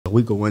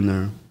we go in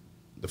there,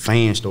 the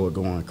fans start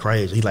going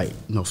crazy. He like,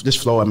 you know, this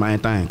Floyd main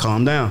thing,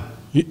 calm down.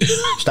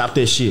 Stop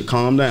that shit,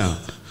 calm down.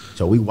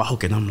 So we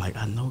walking, I'm like,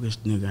 I know this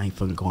nigga ain't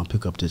fucking going to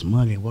pick up this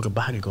money. What the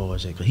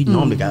bodyguards at? Because he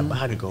normally got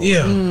bodyguards.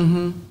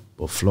 Yeah.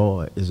 But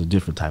Floyd is a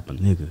different type of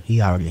nigga.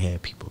 He already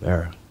had people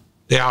there.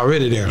 They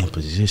already there. In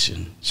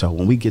position. So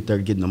when we get there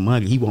getting the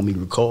money, he want me to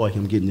record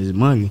him getting his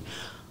money.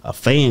 A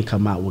fan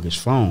come out with his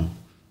phone.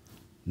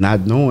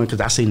 Not knowing,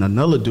 because I seen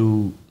another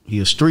dude, he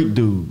a street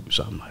dude.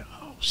 So I'm like,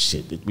 oh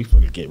shit, we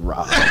fucking get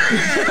robbed.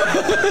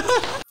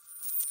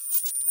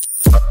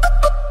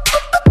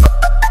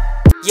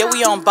 Yeah,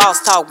 we on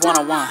Boss Talk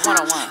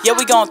 101. Yeah,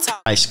 we gonna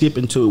talk. I skip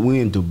into it,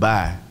 we in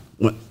Dubai.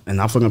 And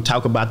I'm gonna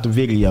talk about the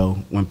video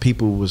when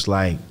people was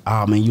like,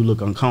 oh man, you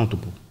look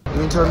uncomfortable.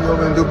 You ain't telling me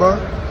over in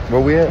Dubai? Where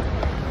we at?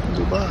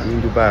 Dubai. We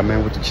in Dubai,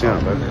 man, with the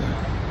champ, baby.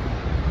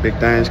 Big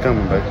things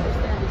coming, baby.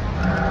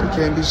 We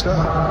can't be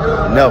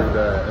stopped.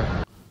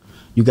 No.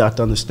 You got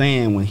to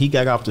understand, when he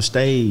got off the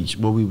stage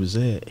where we was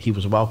at, he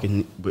was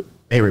walking with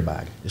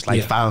everybody. It's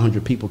like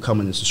 500 people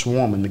coming and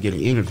swarming to get an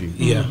interview.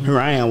 Yeah. Here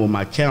I am with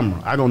my camera.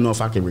 I don't know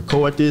if I can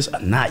record this or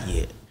not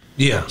yet.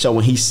 Yeah. So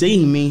when he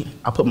seen me,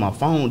 I put my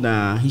phone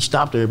down. He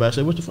stopped everybody and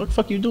said, what the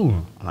fuck you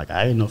doing? I'm like,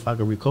 I didn't know if I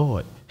could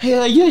record.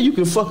 Hell yeah, you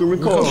can fucking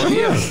record.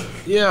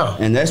 Yeah.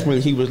 And that's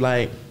when he was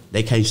like,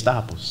 they can't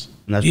stop us.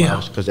 And that's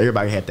why, because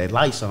everybody had their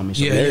lights on me.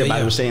 So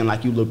everybody was saying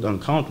like you looked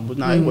uncomfortable.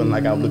 No, it wasn't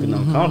like I was looking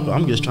uncomfortable.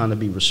 I'm just trying to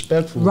be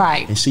respectful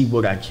and see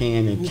what I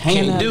can and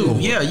can't do.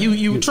 Yeah,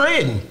 you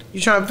trading. You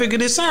trying to figure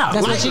this out.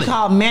 That's what you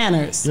call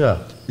manners.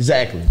 Yeah,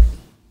 exactly.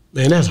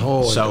 Man, that's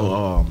hard.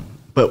 So,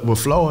 but with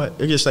Floyd,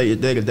 it just say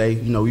day to day,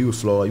 you know, you with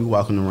Floyd, you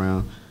walking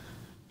around,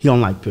 he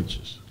don't like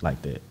pictures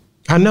like that.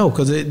 I know,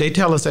 because they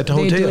tell us at the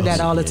hotels. They do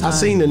that all the time. I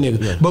seen the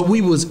nigga. But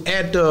we was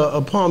at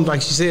the Palm,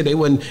 like she said, we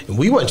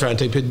wasn't trying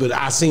to take pictures, but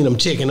I seen them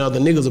checking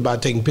other niggas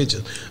about taking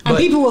pictures. And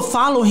people will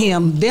follow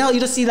him. You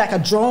just see like a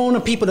drone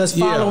of people that's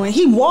following.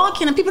 He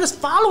walking and people that's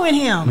following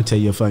him. Let me tell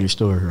you a funny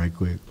story right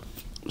quick.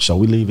 So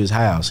we leave his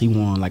house. He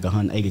won like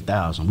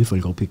 180,000. We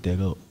finna go pick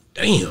that up.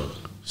 Damn.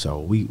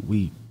 So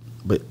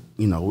but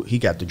you know, he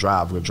got the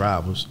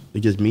drivers.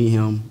 It's just me,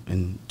 him,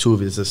 and 2 of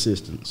his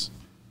assistants.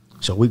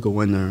 So we go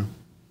in there.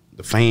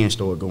 The fans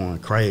started going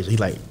crazy. He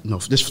like, you know,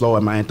 this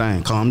Floyd main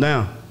thing, calm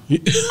down.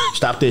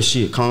 Stop that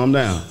shit, calm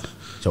down.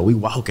 So we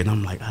walking,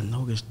 I'm like, I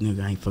know this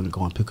nigga ain't fucking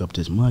going to pick up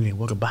this money.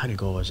 What the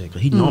bodyguards at?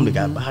 Because he normally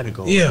got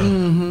bodyguards.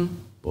 Yeah.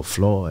 But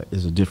Floyd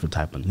is a different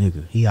type of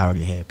nigga. He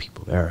already had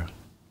people there.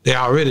 They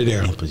already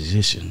there. In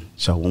position.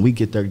 So when we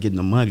get there getting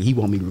the money, he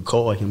want me to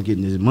record him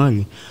getting his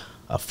money.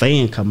 A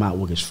fan come out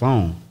with his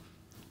phone.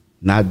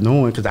 Not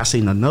knowing, because I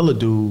seen another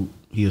dude,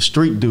 he a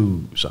street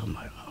dude. So I'm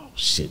like,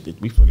 shit,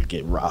 we fucking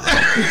get robbed.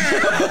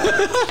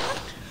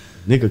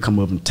 Nigga come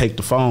up and take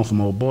the phone from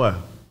old boy,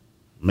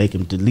 make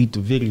him delete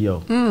the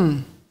video.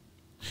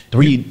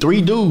 Three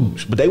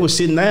dudes, but they was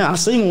sitting down. I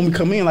seen when we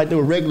come in like they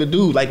were regular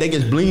dudes, like they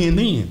just blend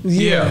in.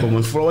 Yeah. But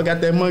when Floyd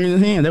got that money in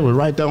his hand, they was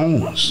right there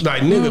on us.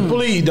 Like, nigga,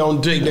 please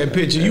don't take that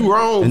picture. You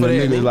wrong and for the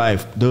that. Nigga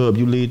like, Dub,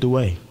 you lead the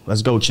way.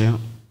 Let's go,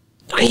 champ.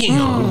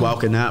 Damn. We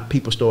walking out,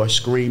 people start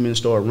screaming,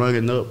 start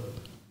running up.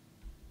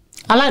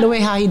 I like the way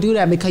how he do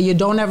that, because you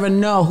don't ever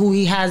know who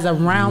he has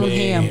around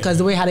him, because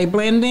the way how they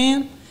blend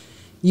in,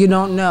 you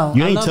don't know.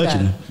 You ain't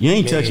touching him. You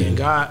ain't touching him.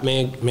 God,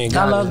 man, God,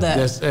 I love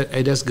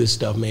that. That's good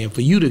stuff, man.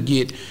 For you to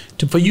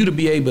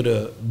be able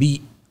to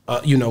be,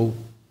 you know,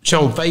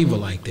 shown favor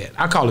like that.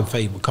 I call it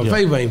favor, because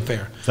favor ain't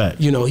fair.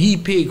 Fact. You know, he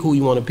picked who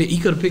he want to pick. He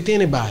could have picked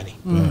anybody,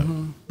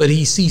 but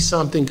he sees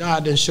something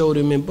God done showed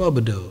him in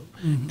Bubba Dub.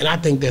 And I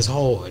think that's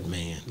hard,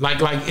 man. Like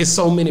it's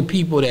so many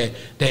people that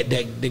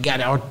got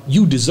out.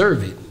 You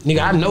deserve it, nigga.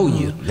 I know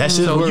you. That's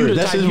his word.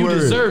 That's his word.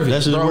 Deserve it,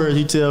 that's his word.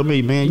 He tell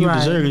me, man, you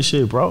deserve this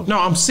shit, bro. No,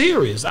 I'm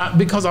serious.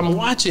 Because I'm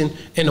watching,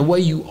 and the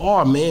way you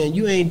are, man,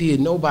 you ain't did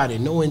nobody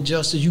no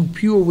injustice. You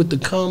pure with the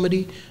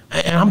comedy,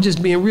 and I'm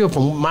just being real.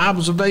 From my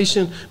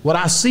observation, what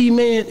I see,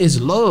 man,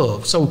 is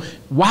love. So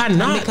why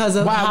not? Because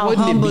of why how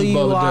humble you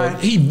are.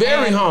 He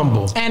very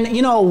humble. And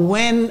you know,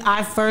 when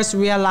I first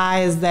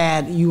realized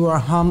that you were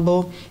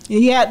humble,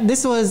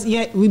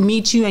 we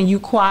meet you and you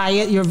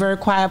quiet. You're a very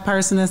quiet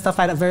person and stuff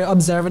like that, very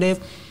observative.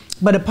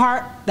 But the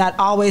part that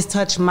always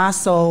touched my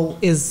soul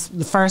is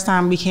the first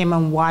time we came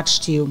and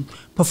watched you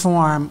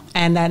perform,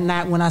 and that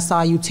night when I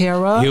saw you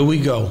tear up. Here we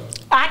go.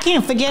 I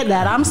can't forget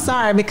that. I'm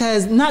sorry,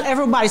 because not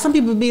everybody. Some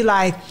people be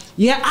like,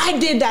 "Yeah, I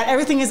did that.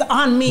 Everything is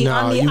on me.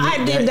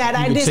 I did that.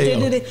 I did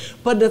it."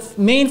 But the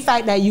main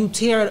fact that you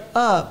teared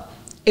up,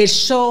 it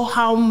show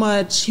how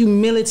much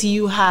humility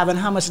you have and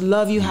how much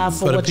love you have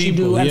for what you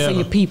do and for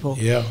your people.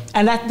 Yeah.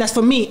 And that's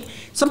for me.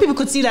 Some people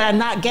could see that and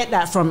not get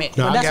that from it.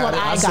 No, but that's what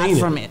I got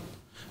from it.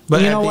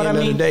 But you at know the what end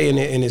I mean? of the day,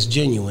 and it's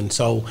genuine,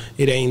 so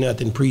it ain't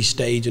nothing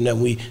pre-staged or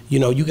nothing.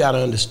 You got to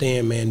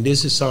understand, man,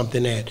 this is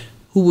something that,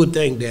 who would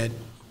think that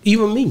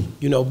even me,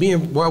 you know,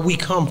 being where we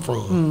come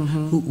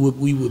from,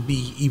 we would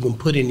be even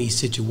put in these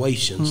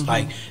situations.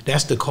 Like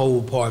that's the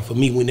cold part for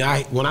me when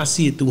I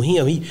see it through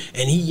him.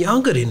 He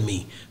younger than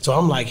me, so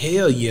I'm like,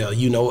 hell yeah,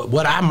 you know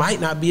what I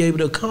might not be able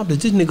to accomplish.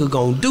 This nigga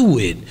gonna do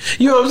it.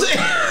 You know what I'm saying?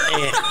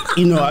 And,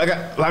 you know, I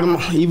got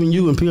like even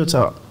you and Pure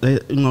Talk. You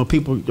know,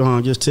 people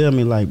just tell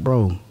me like,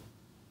 bro,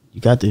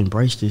 you got to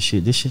embrace this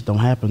shit. This shit don't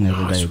happen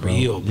every day, bro.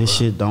 Real, this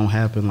shit don't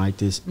happen like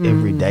this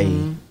every day.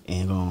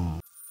 And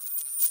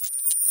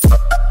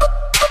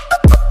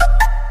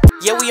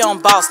Yeah, we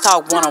on Boss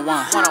Talk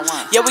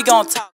 101. Yeah, we gonna talk.